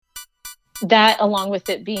that, along with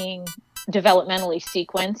it being developmentally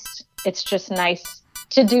sequenced, it's just nice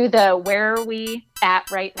to do the where are we at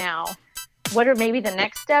right now? What are maybe the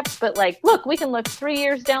next steps? But like, look, we can look 3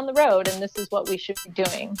 years down the road and this is what we should be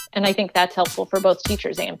doing. And I think that's helpful for both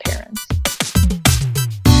teachers and parents.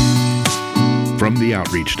 From the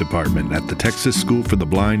Outreach Department at the Texas School for the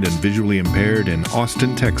Blind and Visually Impaired in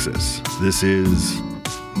Austin, Texas, this is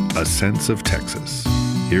A Sense of Texas.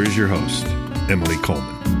 Here is your host, Emily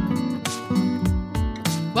Coleman.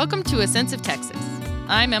 Welcome to A Sense of Texas.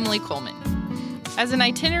 I'm Emily Coleman. As an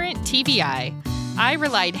itinerant TVI, I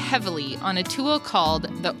relied heavily on a tool called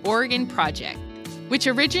the Oregon Project, which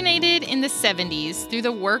originated in the 70s through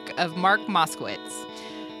the work of Mark Moskowitz.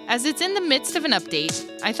 As it's in the midst of an update,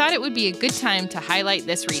 I thought it would be a good time to highlight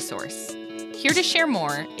this resource. Here to share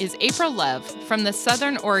more is April Love from the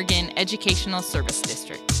Southern Oregon Educational Service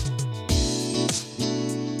District.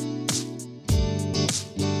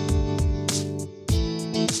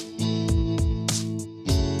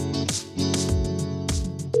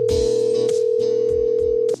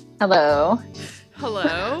 Hello.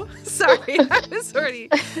 Hello. Sorry, I was already.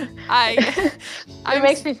 It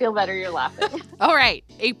makes me feel better. You're laughing. All right,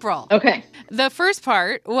 April. Okay. The first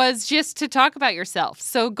part was just to talk about yourself.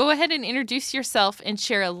 So go ahead and introduce yourself and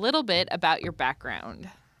share a little bit about your background.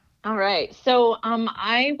 All right. So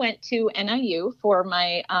I went to NIU for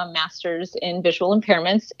my master's in visual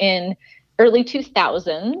impairments in early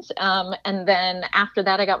 2000s. And then after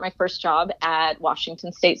that, I got my first job at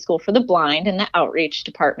Washington State School for the Blind in the outreach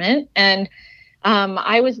department. And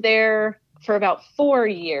I was there for about 4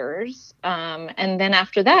 years. And then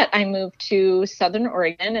after that, I moved to Southern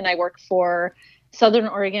Oregon and I work for Southern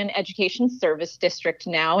Oregon Education Service District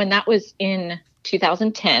now. And that was in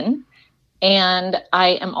 2010. And I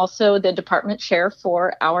am also the department chair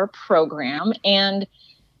for our program. And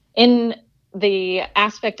in the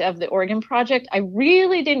aspect of the Oregon Project, I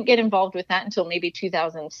really didn't get involved with that until maybe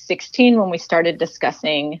 2016 when we started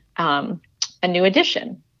discussing a new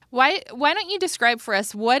edition. Why don't you describe for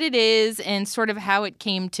us what it is and sort of how it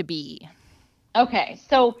came to be? Okay,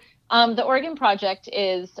 so the Oregon Project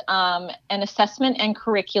is an assessment and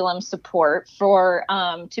curriculum support for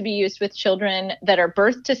to be used with children that are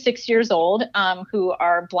birth to 6 years old who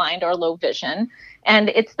are blind or low vision. And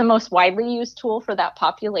it's the most widely used tool for that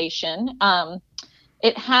population.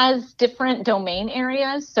 It has different domain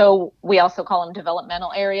areas. So we also call them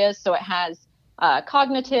developmental areas. So it has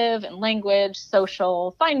cognitive and language,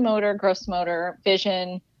 social, fine motor, gross motor,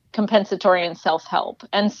 vision, compensatory, and self-help.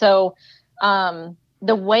 And so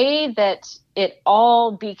the way that it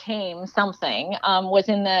all became something was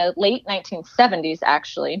in the late 1970s,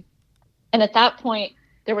 actually. And at that point,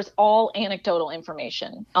 there was all anecdotal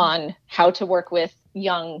information on how to work with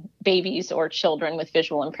young babies or children with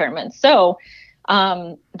visual impairments. So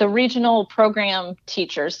the regional program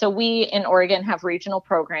teachers, so we in Oregon have regional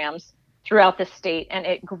programs throughout the state, and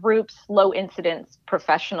it groups low incidence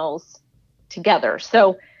professionals together.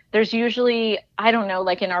 So there's usually, I don't know,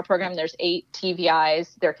 like in our program, there's 8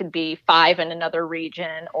 TVIs. There could be 5 in another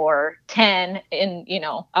region or 10 in,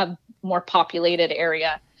 a more populated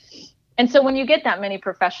area. And so when you get that many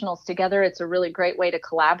professionals together, it's a really great way to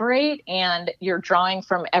collaborate, and you're drawing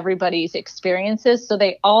from everybody's experiences. So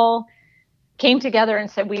they all came together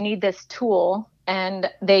and said, we need this tool. And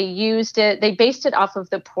they based it off of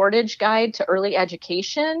the Portage Guide to Early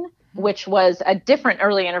Education, which was a different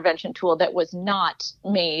early intervention tool that was not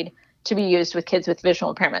made to be used with kids with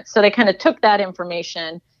visual impairments. So they kind of took that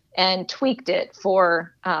information and tweaked it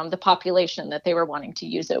for the population that they were wanting to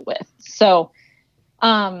use it with. So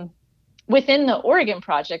within the Oregon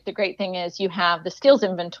Project, the great thing is you have the skills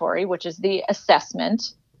inventory, which is the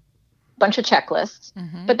assessment, bunch of checklists,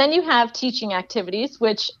 but then you have teaching activities,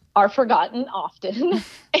 which are forgotten often.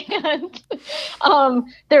 And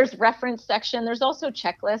there's reference section. There's also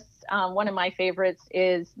checklists. One of my favorites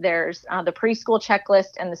is there's the preschool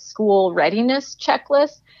checklist and the school readiness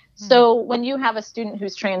checklist. So when you have a student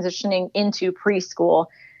who's transitioning into preschool,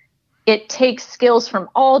 it takes skills from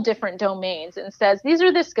all different domains and says, these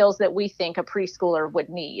are the skills that we think a preschooler would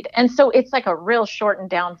need. And so it's like a real shortened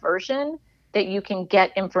down version that you can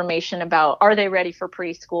get information about, are they ready for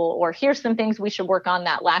preschool? Or here's some things we should work on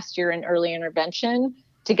that last year in early intervention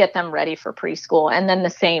to get them ready for preschool. And then the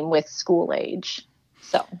same with school age.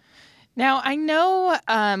 So now, I know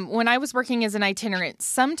when I was working as an itinerant,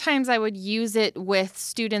 sometimes I would use it with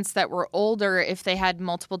students that were older if they had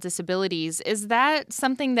multiple disabilities. Is that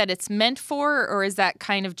something that it's meant for, or is that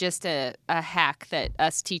kind of just a hack that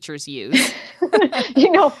us teachers use?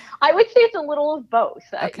 I would say it's a little of both,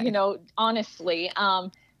 okay. Honestly.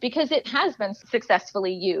 because it has been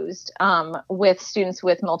successfully used with students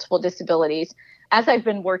with multiple disabilities. As I've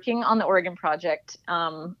been working on the Oregon Project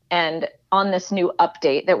and on this new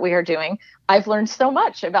update that we are doing, I've learned so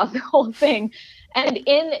much about the whole thing. And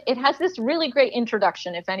it has this really great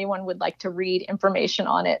introduction, if anyone would like to read information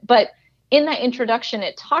on it. But in that introduction,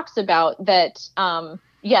 it talks about that,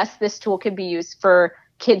 yes, this tool could be used for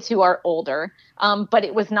kids who are older, but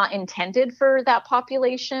it was not intended for that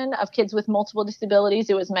population of kids with multiple disabilities.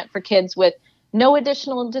 It was meant for kids with no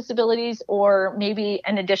additional disabilities, or maybe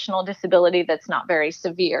an additional disability that's not very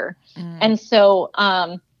severe. And so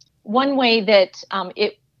one way that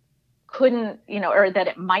it couldn't, or that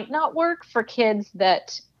it might not work for kids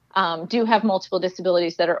that do have multiple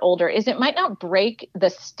disabilities that are older is it might not break the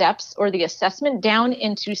steps or the assessment down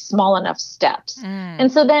into small enough steps. And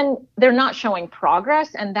so then they're not showing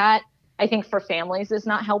progress. And that, I think, for families is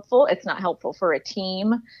not helpful. It's not helpful for a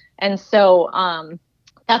team. And so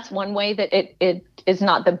that's one way that it is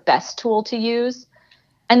not the best tool to use.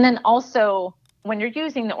 And then also, when you're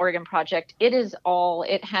using the Oregon Project, it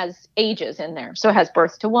has ages in there. So it has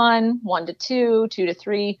birth to 1, 1 to 2, 2 to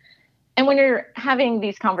 3. And when you're having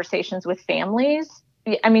these conversations with families,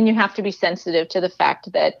 I mean, you have to be sensitive to the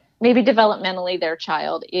fact that maybe developmentally their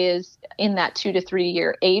child is in that 2 to 3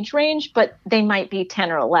 year age range, but they might be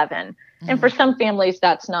 10 or 11. And for some families,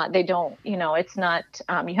 it's not,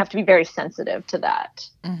 you have to be very sensitive to that.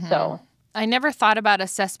 So I never thought about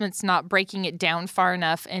assessments not breaking it down far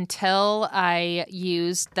enough until I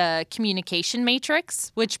used the communication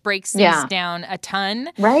matrix, which breaks things down a ton.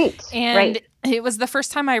 Right. And it was the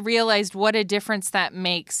first time I realized what a difference that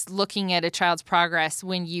makes looking at a child's progress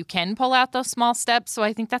when you can pull out those small steps. So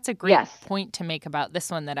I think that's a great point to make about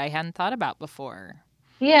this one that I hadn't thought about before.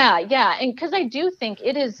 Yeah. And because I do think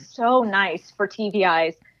it is so nice for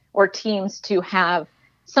TVIs or teams to have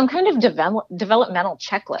some kind of developmental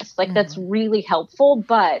checklist. Like that's really helpful.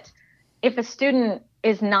 But if a student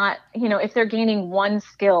is not, if they're gaining one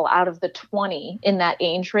skill out of the 20 in that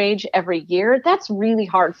age range every year, that's really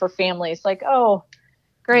hard for families. Like, oh,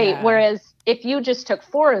 great. Yeah. Whereas if you just took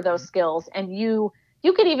 4 of those skills and you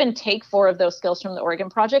could even take 4 of those skills from the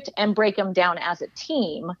Oregon Project and break them down as a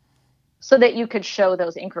team so that you could show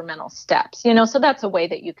those incremental steps, so that's a way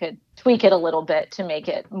that you could tweak it a little bit to make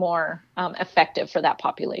it more effective for that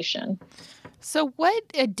population. So what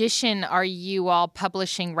edition are you all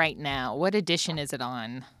publishing right now? What edition is it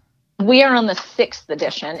on? We are on the 6th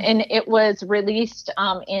edition, and it was released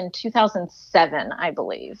in 2007, I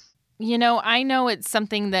believe. I know it's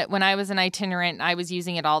something that when I was an itinerant, I was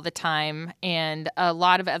using it all the time, and a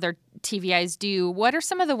lot of other TVIs do. What are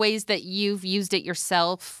some of the ways that you've used it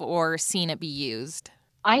yourself or seen it be used?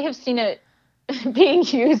 I have seen it being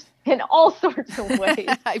used in all sorts of ways.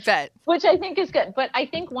 I bet. Which I think is good. But I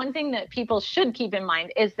think one thing that people should keep in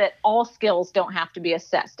mind is that all skills don't have to be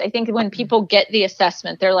assessed. I think when people get the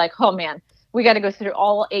assessment, they're like, oh man, we got to go through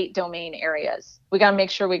all 8 domain areas. We got to make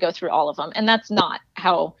sure we go through all of them. And that's not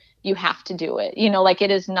how you have to do it.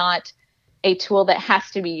 It is not a tool that has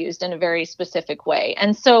to be used in a very specific way.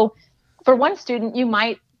 And so for one student, you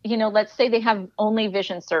might, let's say they have only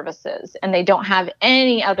vision services and they don't have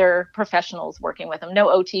any other professionals working with them,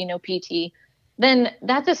 no OT, no PT, then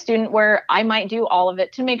that's a student where I might do all of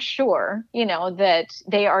it to make sure, that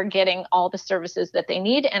they are getting all the services that they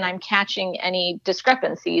need and I'm catching any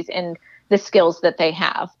discrepancies in the skills that they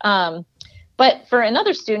have. But for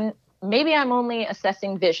another student, maybe I'm only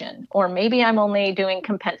assessing vision, or maybe I'm only doing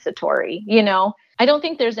compensatory. I don't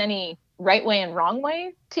think there's any right way and wrong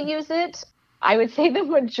way to use it. I would say the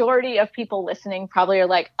majority of people listening probably are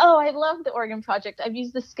like, oh, I love the Oregon Project. I've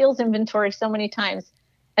used the skills inventory so many times.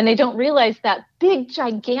 And they don't realize that big,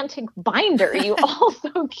 gigantic binder you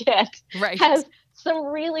also get has some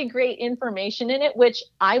really great information in it, which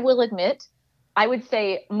I will admit, I would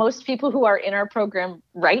say most people who are in our program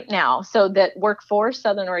right now, so that work for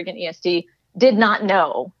Southern Oregon ESD, did not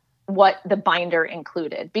know what the binder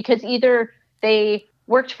included, because either they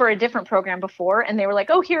worked for a different program before and they were like,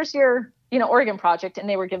 oh, here's your, Oregon Project, and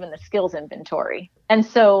they were given the skills inventory. And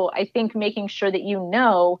so I think making sure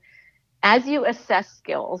that as you assess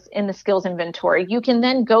skills in the skills inventory, you can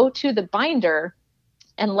then go to the binder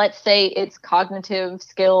and let's say it's cognitive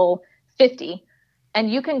skill 50. And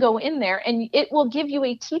you can go in there and it will give you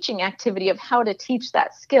a teaching activity of how to teach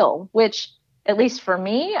that skill, which at least for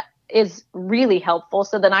me is really helpful,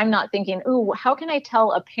 so that I'm not thinking, ooh, how can I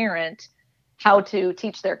tell a parent how to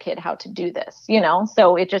teach their kid how to do this?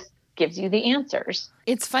 So gives you the answers.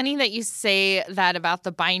 It's funny that you say that about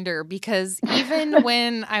the binder, because even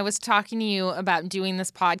when I was talking to you about doing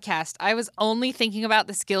this podcast, I was only thinking about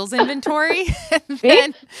the skills inventory.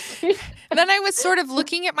 and then I was sort of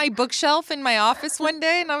looking at my bookshelf in my office one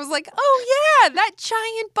day, and I was like, oh, yeah, that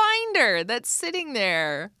giant binder that's sitting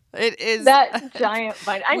there. It is that giant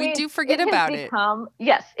binder. We do forget about it.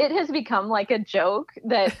 Yes, it has become like a joke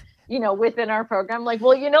that within our program, like,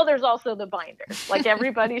 well, there's also the binder. Like,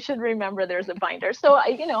 everybody should remember there's a binder. So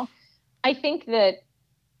I think that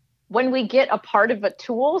when we get a part of a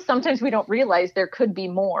tool, sometimes we don't realize there could be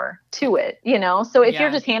more to it, So if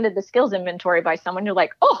you're just handed the skills inventory by someone, you're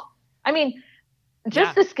like, oh, I mean,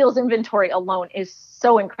 just the skills inventory alone is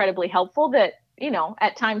so incredibly helpful that,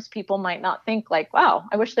 at times people might not think like, wow,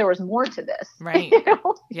 I wish there was more to this. Right.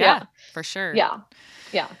 Yeah, for sure. Yeah.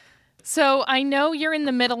 So I know you're in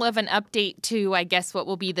the middle of an update to, I guess, what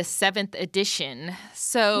will be the 7th edition.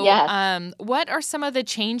 So what are some of the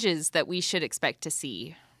changes that we should expect to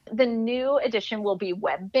see? The new edition will be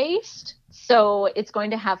web-based. So it's going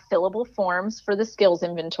to have fillable forms for the skills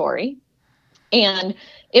inventory. And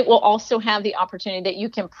it will also have the opportunity that you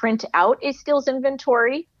can print out a skills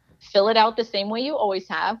inventory, fill it out the same way you always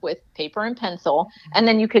have with paper and pencil, and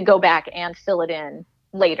then you could go back and fill it in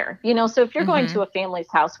later. So if you're going to a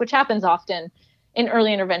family's house, which happens often in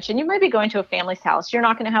early intervention, you might be going to a family's house. You're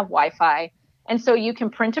not going to have Wi-Fi. And so you can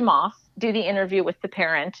print them off, do the interview with the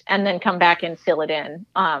parent, and then come back and fill it in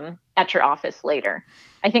at your office later.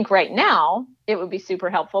 I think right now it would be super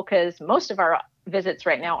helpful because most of our visits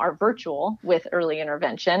right now are virtual with early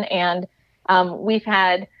intervention. And we've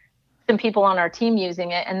had some people on our team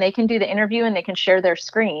using it, and they can do the interview and they can share their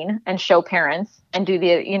screen and show parents and do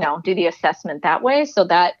the assessment that way. So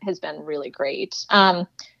that has been really great.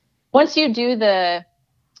 Once you do the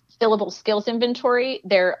fillable skills inventory,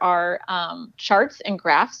 there are charts and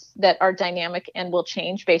graphs that are dynamic and will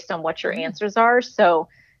change based on what your answers are. So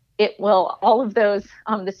it will, all of those,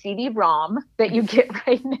 the CD-ROM that you get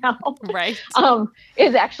right now, right,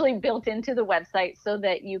 is actually built into the website so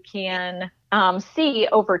that you can see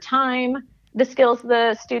over time the skills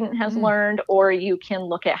the student has learned, or you can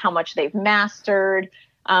look at how much they've mastered.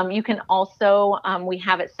 You can also, we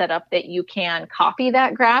have it set up that you can copy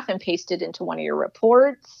that graph and paste it into one of your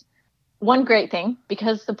reports. One great thing,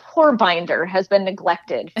 because the poor binder has been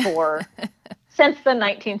neglected for since the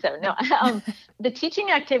 1970s. No, the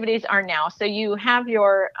teaching activities are now. So you have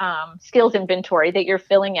your skills inventory that you're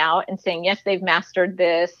filling out and saying, yes, they've mastered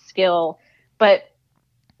this skill. But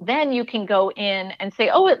then you can go in and say,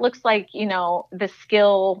 oh, it looks like, the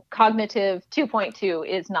skill cognitive 2.2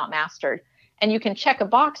 is not mastered. And you can check a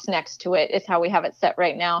box next to it, is how we have it set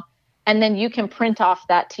right now. And then you can print off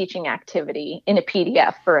that teaching activity in a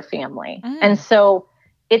PDF for a family. And so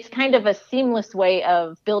it's kind of a seamless way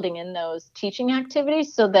of building in those teaching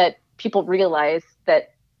activities so that people realize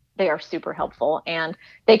that they are super helpful, and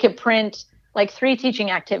they could print like 3 teaching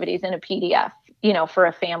activities in a PDF, for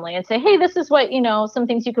a family, and say, hey, this is what, some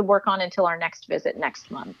things you could work on until our next visit next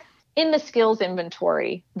month. In the skills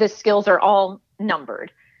inventory, the skills are all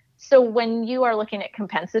numbered. So when you are looking at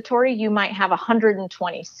compensatory, you might have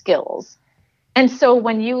 120 skills. And so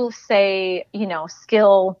when you say,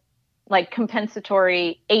 skill like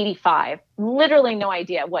compensatory 85, literally no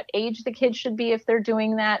idea what age the kids should be if they're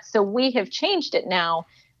doing that. So we have changed it now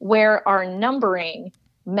where our numbering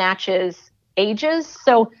matches ages.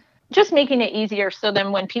 So just making it easier so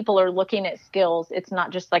then when people are looking at skills, it's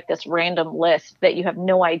not just like this random list that you have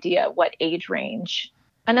no idea what age range.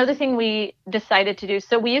 Another thing we decided to do,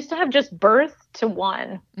 so we used to have just birth to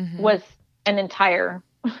 1 was an entire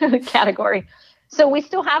category. So we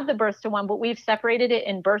still have the birth to 1, but we've separated it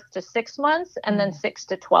in birth to 6 months and then 6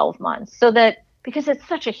 to 12 months, so that because it's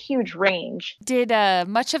such a huge range. Did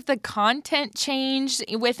much of the content change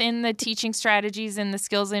within the teaching strategies in the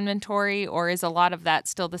skills inventory, or is a lot of that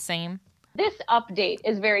still the same? This update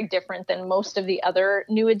is very different than most of the other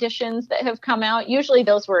new editions that have come out. Usually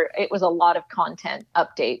it was a lot of content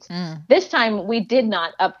updates. This time we did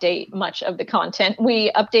not update much of the content.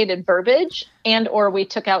 We updated verbiage or we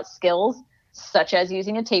took out skills such as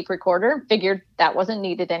using a tape recorder, figured that wasn't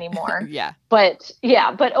needed anymore. But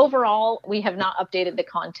overall, we have not updated the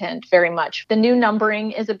content very much. The new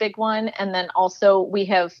numbering is a big one. And then also we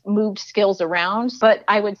have moved skills around, but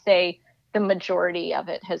I would say the majority of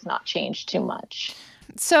it has not changed too much.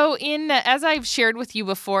 So as I've shared with you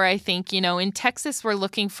before, I think, in Texas, we're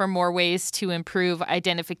looking for more ways to improve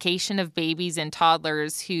identification of babies and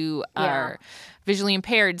toddlers who are visually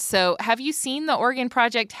impaired. So have you seen the Oregon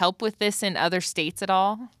Project help with this in other states at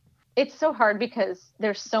all? it's so hard because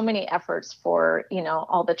there's so many efforts for,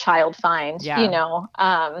 all the child find,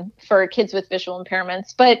 for kids with visual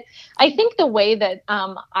impairments. But I think the way that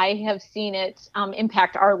I have seen it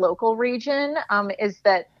impact our local region is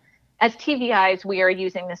that as TVIs, we are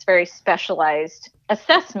using this very specialized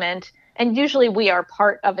assessment, and usually we are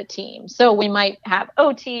part of a team. So we might have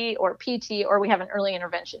OT or PT, or we have an early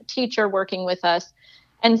intervention teacher working with us.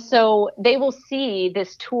 And so they will see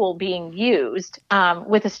this tool being used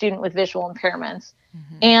with a student with visual impairments.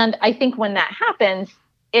 Mm-hmm. And I think when that happens,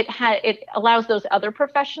 it allows those other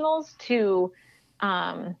professionals to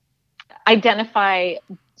identify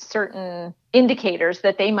certain indicators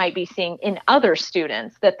that they might be seeing in other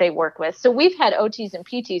students that they work with. So we've had OTs and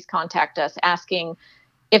PTs contact us asking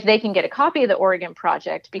if they can get a copy of the Oregon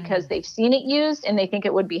Project because they've seen it used and they think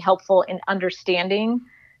it would be helpful in understanding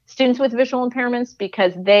students with visual impairments,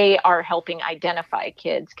 because they are helping identify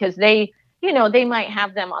kids, because they might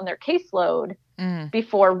have them on their caseload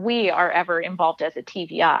before we are ever involved as a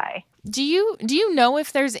TVI. Do you know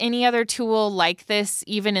if there's any other tool like this,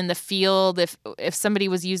 even in the field, if somebody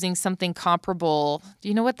was using something comparable? Do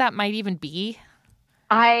you know what that might even be?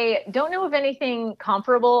 I don't know of anything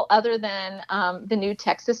comparable other than the new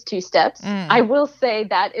Texas Two Steps. I will say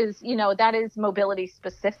that is mobility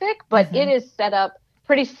specific, but it is set up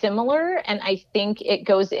pretty similar. And I think it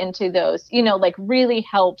goes into those, really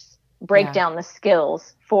helps break down the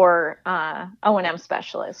skills for O&M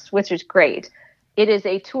specialists, which is great. It is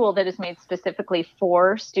a tool that is made specifically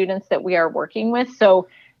for students that we are working with. So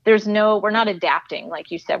we're not adapting,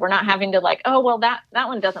 like you said. We're not having to that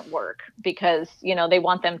one doesn't work because, they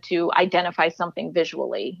want them to identify something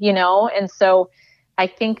visually, And so I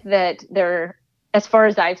think that there, as far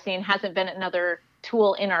as I've seen, hasn't been another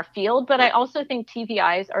tool in our field. But I also think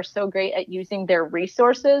TVIs are so great at using their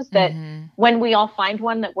resources that when we all find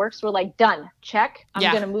one that works, we're like, done, check. I'm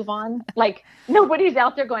going to move on. Like nobody's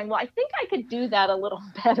out there going, well, I think I could do that a little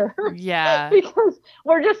better. Yeah. Because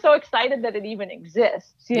we're just so excited that it even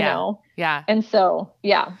exists, you know? Yeah. And so,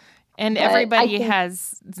 yeah. And everybody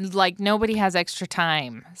nobody has extra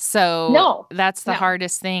time. So that's the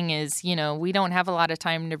hardest thing is, we don't have a lot of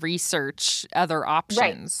time to research other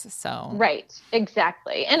options. Right. So. Right.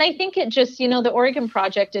 Exactly. And I think it just, the Oregon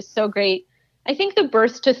Project is so great. I think the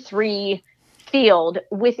Birth to 3 field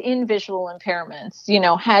within visual impairments,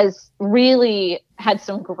 has really had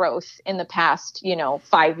some growth in the past,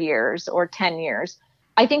 5 years or 10 years.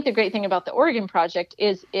 I think the great thing about the Oregon Project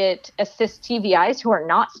is it assists TVIs who are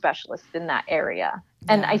not specialists in that area.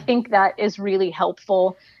 And I think that is really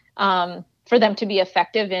helpful for them to be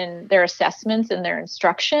effective in their assessments and their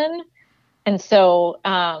instruction. And so,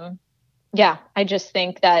 I just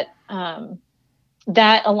think that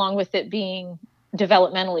that along with it being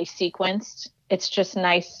developmentally sequenced, it's just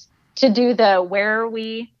nice to do where are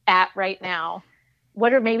we at right now?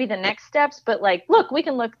 What are maybe the next steps? But look, we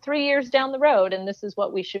can look 3 years down the road and this is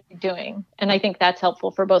what we should be doing. And I think that's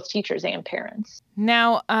helpful for both teachers and parents.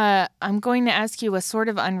 Now, I'm going to ask you a sort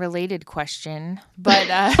of unrelated question, but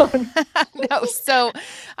no. So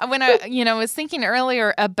when I was thinking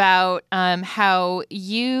earlier about how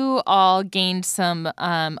you all gained some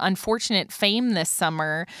unfortunate fame this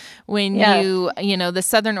summer when the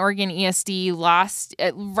Southern Oregon ESD lost,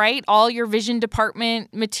 right? All your vision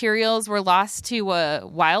department materials were lost to a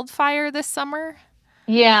wildfire this summer.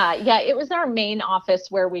 Yeah. It was our main office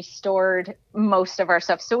where we stored most of our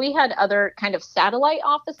stuff. So we had other kind of satellite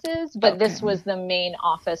offices, but this was the main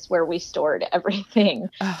office where we stored everything.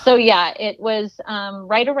 So it was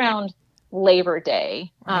right around Labor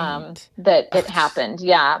Day that it happened.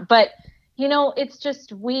 Yeah. But, it's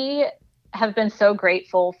just, we have been so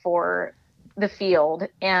grateful for the field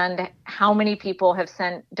and how many people have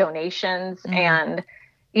sent donations and,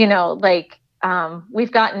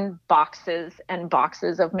 we've gotten boxes and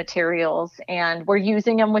boxes of materials and we're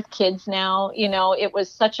using them with kids now. It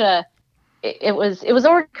was it was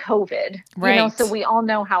already COVID, right. So we all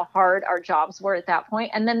know how hard our jobs were at that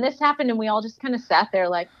point. And then this happened and we all just kind of sat there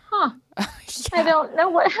like, I don't know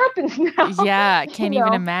what happens now. Yeah. Can't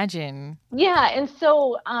even imagine. Yeah. And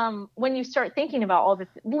so, when you start thinking about all the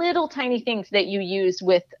little tiny things that you use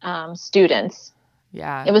with, students,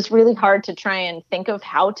 it was really hard to try and think of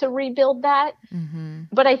how to rebuild that. Mm-hmm.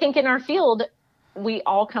 But I think in our field, we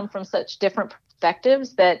all come from such different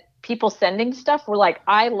perspectives that people sending stuff were like,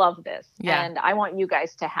 I love this and I want you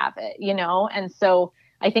guys to have it, And so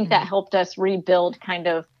I think that helped us rebuild kind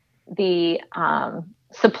of the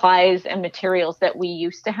supplies and materials that we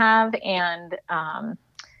used to have and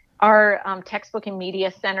Our textbook and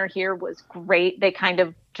media center here was great. They kind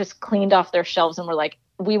of just cleaned off their shelves and were like,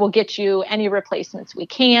 we will get you any replacements we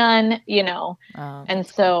can, And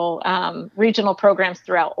so regional programs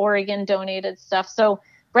throughout Oregon donated stuff. So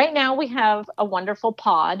right now we have a wonderful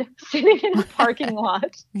pod sitting in a parking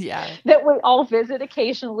lot that we all visit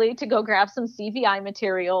occasionally to go grab some CVI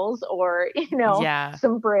materials or,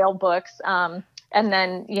 some Braille books. And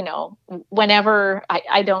then, whenever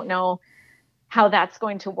I don't know how that's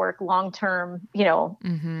going to work long-term,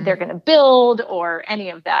 they're going to build or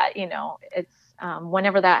any of that, it's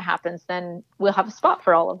whenever that happens, then we'll have a spot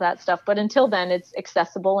for all of that stuff. But until then, it's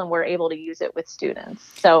accessible and we're able to use it with students.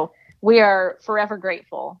 So we are forever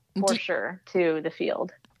grateful for sure to the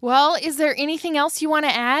field. Well, is there anything else you want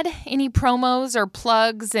to add? Any promos or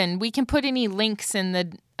plugs? And we can put any links in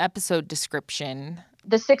the episode description.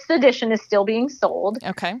 The 6th edition is still being sold.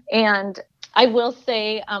 Okay. And I will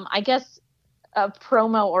say, I guess a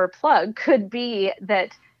promo or plug could be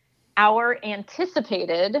that our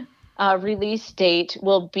anticipated release date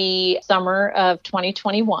will be summer of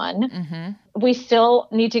 2021. Mm-hmm. We still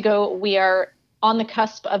need to go. We are on the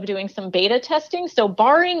cusp of doing some beta testing. So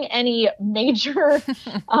barring any major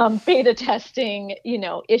beta testing,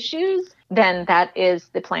 issues, then that is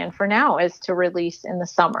the plan for now, is to release in the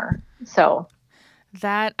summer. So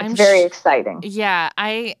it's very exciting. Yeah.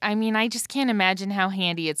 I mean, I just can't imagine how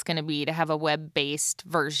handy it's going to be to have a web-based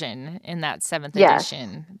version in that 7th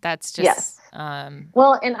edition. That's just...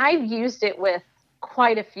 Well, and I've used it with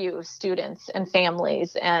quite a few students and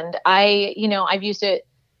families, and I've used it,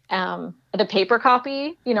 the paper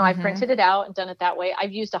copy, I've printed it out and done it that way.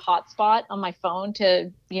 I've used a hotspot on my phone to,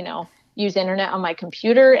 use internet on my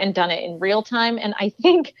computer and done it in real time. And I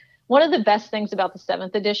think one of the best things about the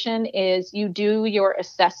 7th edition is you do your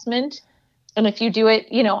assessment. And if you do it,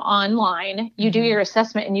 online, you do your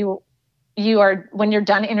assessment and you are, when you're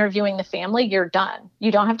done interviewing the family, you're done.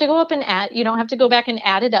 You don't have to you don't have to go back and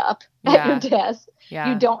add it up at your desk.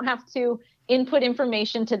 Yeah. You don't have to input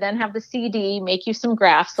information to then have the CD make you some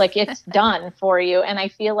graphs. Like, it's done for you. And I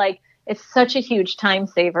feel like it's such a huge time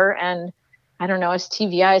saver. And I don't know, as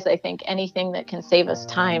TVIs, I think anything that can save us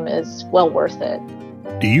time is well worth it.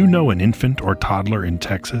 Do you know an infant or toddler in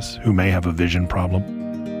Texas who may have a vision problem?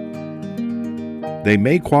 They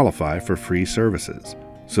may qualify for free services.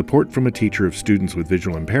 Support from a teacher of students with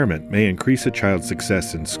visual impairment may increase a child's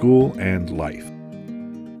success in school and life.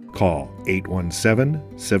 Call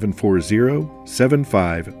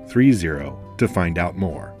 817-740-7530 to find out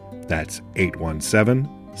more. That's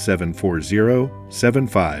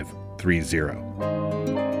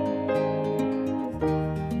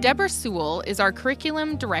 817-740-7530. Deborah Sewell is our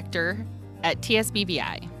curriculum director at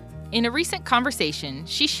TSBVI. In a recent conversation,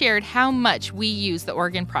 she shared how much we use the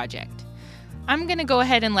Oregon Project. I'm going to go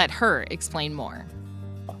ahead and let her explain more.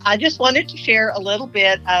 I just wanted to share a little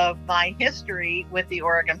bit of my history with the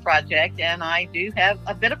Oregon Project, and I do have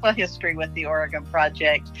a bit of a history with the Oregon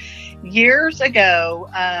Project. Years ago,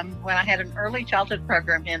 when I had an early childhood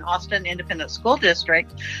program in Austin Independent School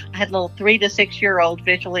District, I had little 3 to 6 year old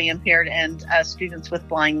visually impaired and students with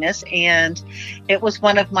blindness, and it was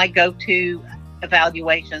one of my go-to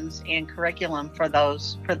evaluations and curriculum for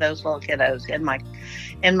those little kiddos in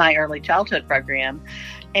my early childhood program.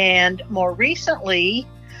 And more recently,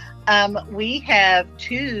 we have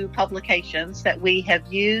 2 publications that we have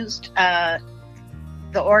used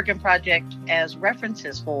the Oregon Project as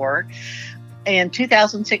references for. In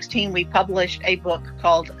 2016, we published a book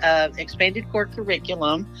called Expanded Core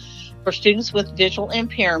Curriculum for Students with Visual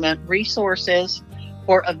Impairment, Resources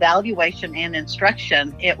for Evaluation and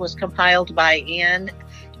Instruction. It was compiled by Ann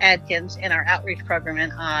Adkins in our outreach program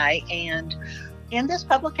and I. And in this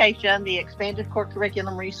publication, the Expanded Core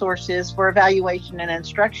Curriculum Resources for Evaluation and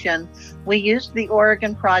Instruction, we used the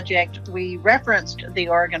Oregon Project. We referenced the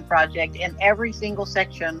Oregon Project in every single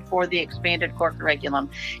section for the Expanded Core Curriculum.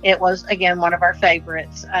 It was, again, one of our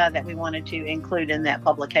favorites that we wanted to include in that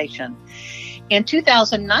publication. In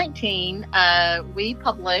 2019, we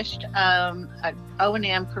published an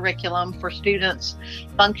O&M curriculum for students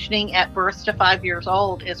functioning at birth to 5 years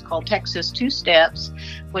old. It's called Texas 2 Steps,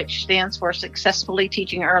 which stands for Successfully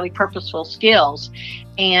Teaching Early Purposeful Skills.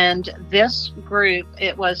 And this group,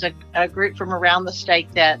 it was a group from around the state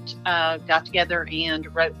that got together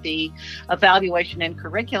and wrote the evaluation and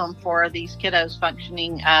curriculum for these kiddos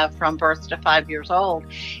functioning from birth to 5 years old.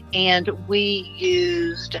 And we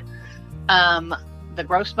used the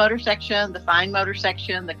gross motor section, the fine motor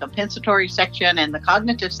section, the compensatory section, and the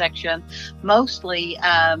cognitive section, mostly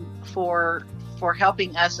for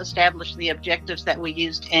helping us establish the objectives that we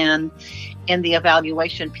used in the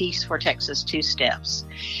evaluation piece for Texas 2 Steps.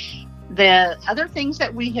 The other things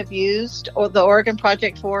that we have used the Oregon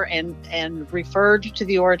Project for and referred to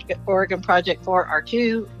the Oregon Project for are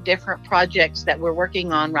two different projects that we're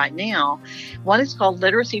working on right now. One is called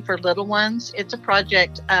Literacy for Little Ones. It's a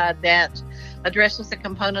project that addresses the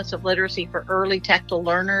components of literacy for early tactile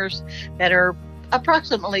learners that are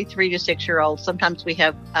approximately 3 to 6 year olds. Sometimes we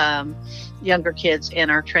have younger kids in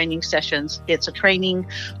our training sessions. It's a training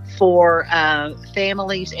for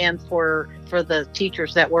families and for the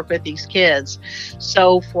teachers that work with these kids.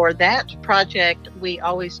 So for that project, we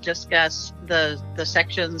always discuss the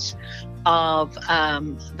sections of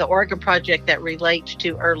the Oregon Project that relate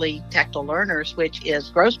to early tactile learners, which is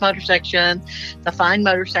gross motor section, the fine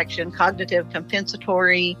motor section, cognitive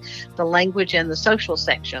compensatory, the language, and the social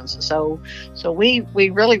sections. So we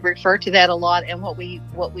really refer to that a lot, and what we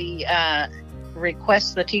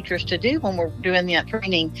request the teachers to do when we're doing that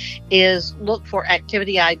training is look for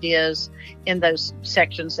activity ideas in those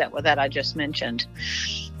sections that I just mentioned.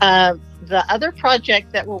 The other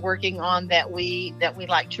project that we're working on that we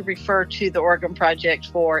like to refer to the Oregon Project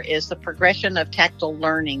for is the progression of tactile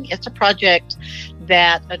learning. It's a project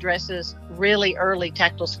that addresses really early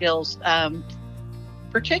tactile skills,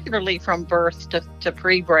 particularly from birth to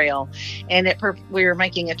pre-Braille. And we're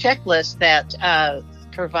making a checklist that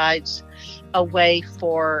provides a way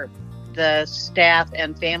for the staff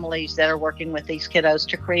and families that are working with these kiddos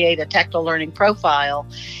to create a tactile learning profile.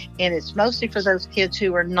 And it's mostly for those kids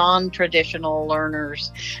who are non-traditional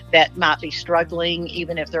learners that might be struggling.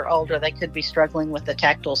 Even if they're older, they could be struggling with the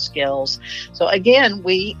tactile skills. So again,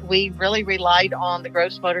 we really relied on the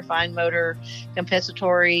gross motor, fine motor,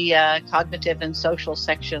 compensatory, cognitive, and social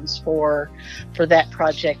sections for that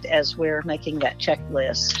project as we're making that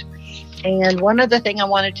checklist. And one other thing I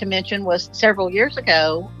wanted to mention was several years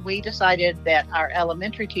ago, we decided that our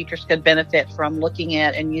elementary teachers could benefit from looking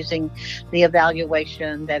at and using the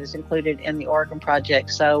evaluation that is included in the Oregon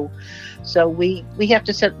Project. So we have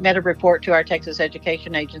to submit a report to our Texas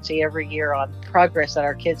Education Agency every year on progress that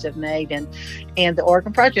our kids have made. And the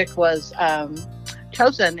Oregon Project was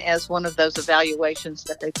chosen as one of those evaluations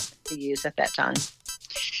that they could use at that time.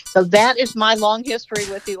 So that is my long history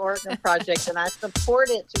with the Oregon Project, and I support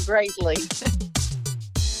it greatly.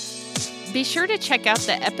 Be sure to check out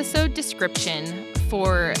the episode description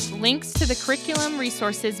for links to the curriculum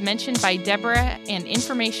resources mentioned by Deborah and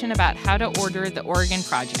information about how to order the Oregon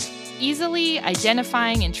Project. Easily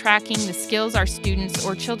identifying and tracking the skills our students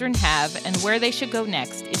or children have and where they should go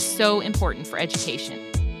next is so important for education.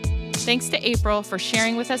 Thanks to April for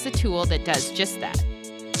sharing with us a tool that does just that.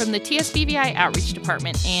 From the TSBVI Outreach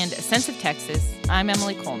Department and A Sense of Texas, I'm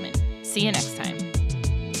Emily Coleman. See you next time.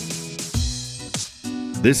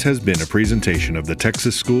 This has been a presentation of the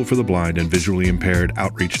Texas School for the Blind and Visually Impaired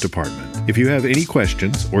Outreach Department. If you have any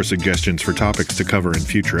questions or suggestions for topics to cover in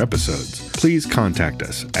future episodes, please contact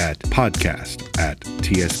us at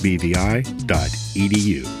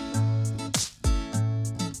podcast@tsbvi.edu.